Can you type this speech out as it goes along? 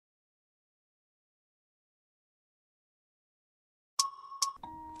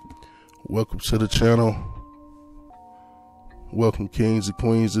Welcome to the channel. Welcome, kings and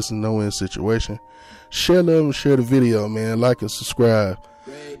queens. This is no-end situation. Share love and share the video, man. Like and subscribe.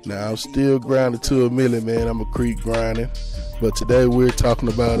 Now, I'm still grinding to 1,000,000, man. I'm a creek grinding. But today we're talking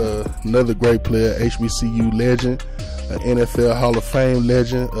about another great player, HBCU legend, an NFL Hall of Fame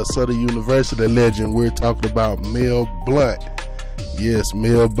legend, a Southern University legend. We're talking about Mel Blount. Yes,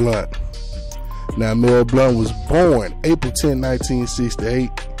 Mel Blount. Now, Mel Blount was born April 10, 1968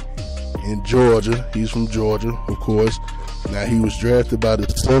 in Georgia. He's from Georgia, of course. Now, he was drafted by the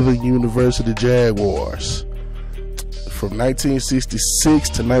Southern University Jaguars from 1966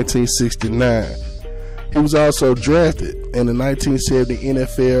 to 1969. He was also drafted in the 1970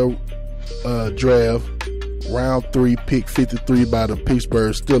 NFL draft, round 3, pick 53 by the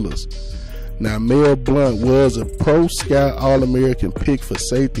Pittsburgh Steelers. Now, Mel Blount was a Pro Scout All-American pick for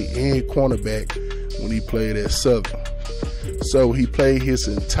safety and cornerback when he played at Southern. So he played his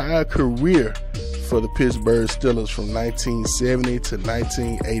entire career for the Pittsburgh Steelers from 1970 to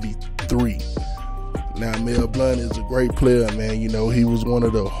 1983. Now, Mel Blount is a great player, man. You know, he was one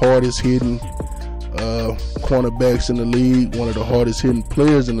of the hardest hitting cornerbacks in the league, one of the hardest hitting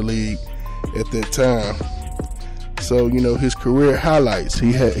players in the league at that time. So, you know, his career highlights: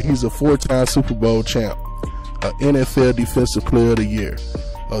 he's a 4-time Super Bowl champ, an NFL Defensive Player of the Year,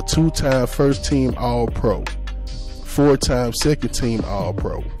 a 2-time first-team All-Pro, 4-time second-team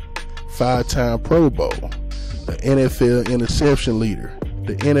All-Pro, 5-time Pro Bowl, the NFL interception leader,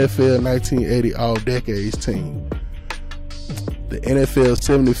 the NFL 1980 All-Decades team, the NFL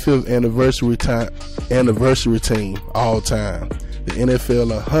 75th anniversary team all-time, the NFL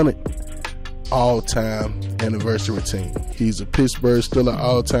 100 all-time anniversary team. He's a Pittsburgh Steelers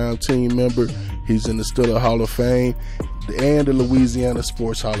all-time team member. He's in the Steelers Hall of Fame and the Louisiana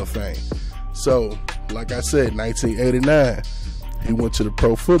Sports Hall of Fame. So, like I said, 1989, he went to the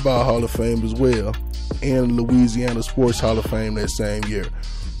Pro Football Hall of Fame as well, and Louisiana Sports Hall of Fame that same year.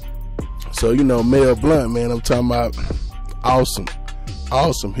 So, you know, Mel Blount, man, I'm talking about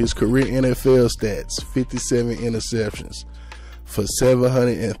awesome. His career NFL stats: 57 interceptions for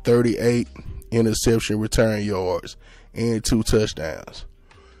 738 interception return yards and 2 touchdowns.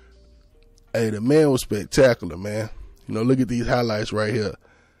 Hey, the man was spectacular, man. You know, look at these highlights right here.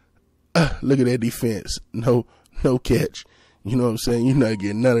 Look at that defense. No catch. You know what I'm saying? You're not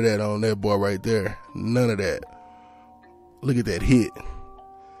getting none of that on that boy right there. None of that. Look at that hit.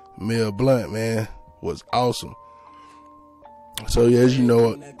 Mel Blount, man, was awesome. So, yeah, as you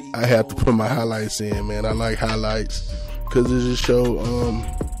know, I have to put my highlights in, man. I like highlights because it just show on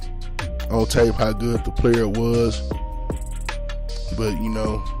tape how good the player was. But, you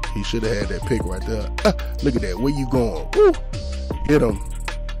know, he should have had that pick right there. Look at that. Where you going? Woo! Hit him.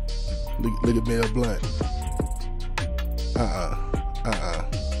 Look at Mel Blount.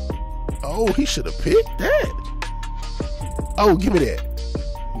 Oh, he should have picked that. Oh, give me that.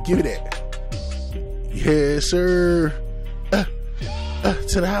 Give me that. Yes, sir.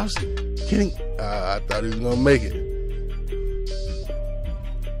 To the house. Kidding. I thought he was going to make it.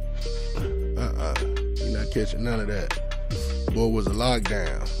 You're not catching none of that. Boy, was a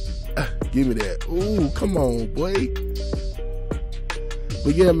lockdown. Give me that. Ooh, come on, boy.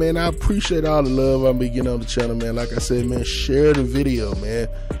 But yeah, man, I appreciate all the love I've been getting on the channel, man. Like I said, man, share the video, man.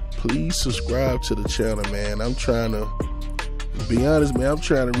 Please subscribe to the channel, man. I'm trying to be honest, man. I'm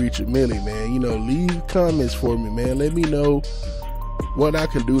trying to reach 1,000,000, man. You know, leave comments for me, man. Let me know what I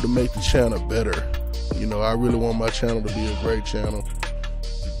can do to make the channel better. You know, I really want my channel to be a great channel.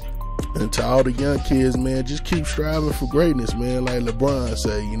 And to all the young kids, man, just keep striving for greatness, man. Like LeBron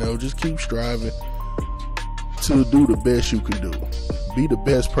say, you know, just keep striving to do the best you can do. Be the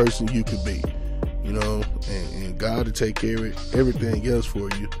best person you can be, you know, and God will take care of everything else for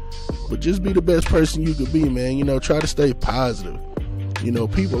you. But just be the best person you can be, man. You know, try to stay positive. You know,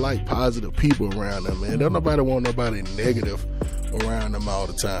 people like positive people around them, man. Don't nobody want nobody negative around them all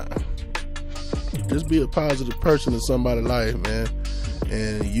the time. Just be a positive person in somebody's life, man,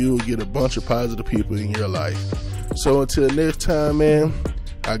 and you'll get a bunch of positive people in your life. So until next time, man,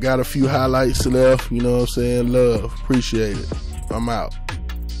 I got a few highlights left. You know what I'm saying? Love. Appreciate it. I'm out.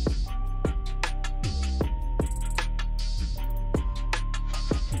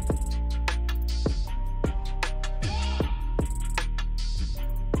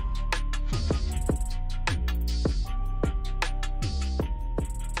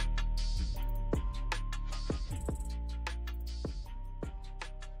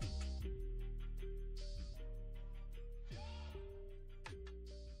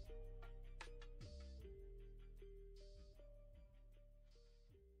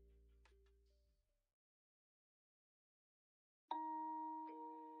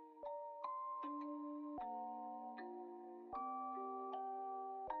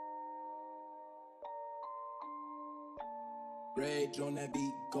 Rage on that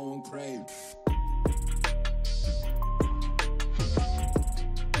beat, going crazy.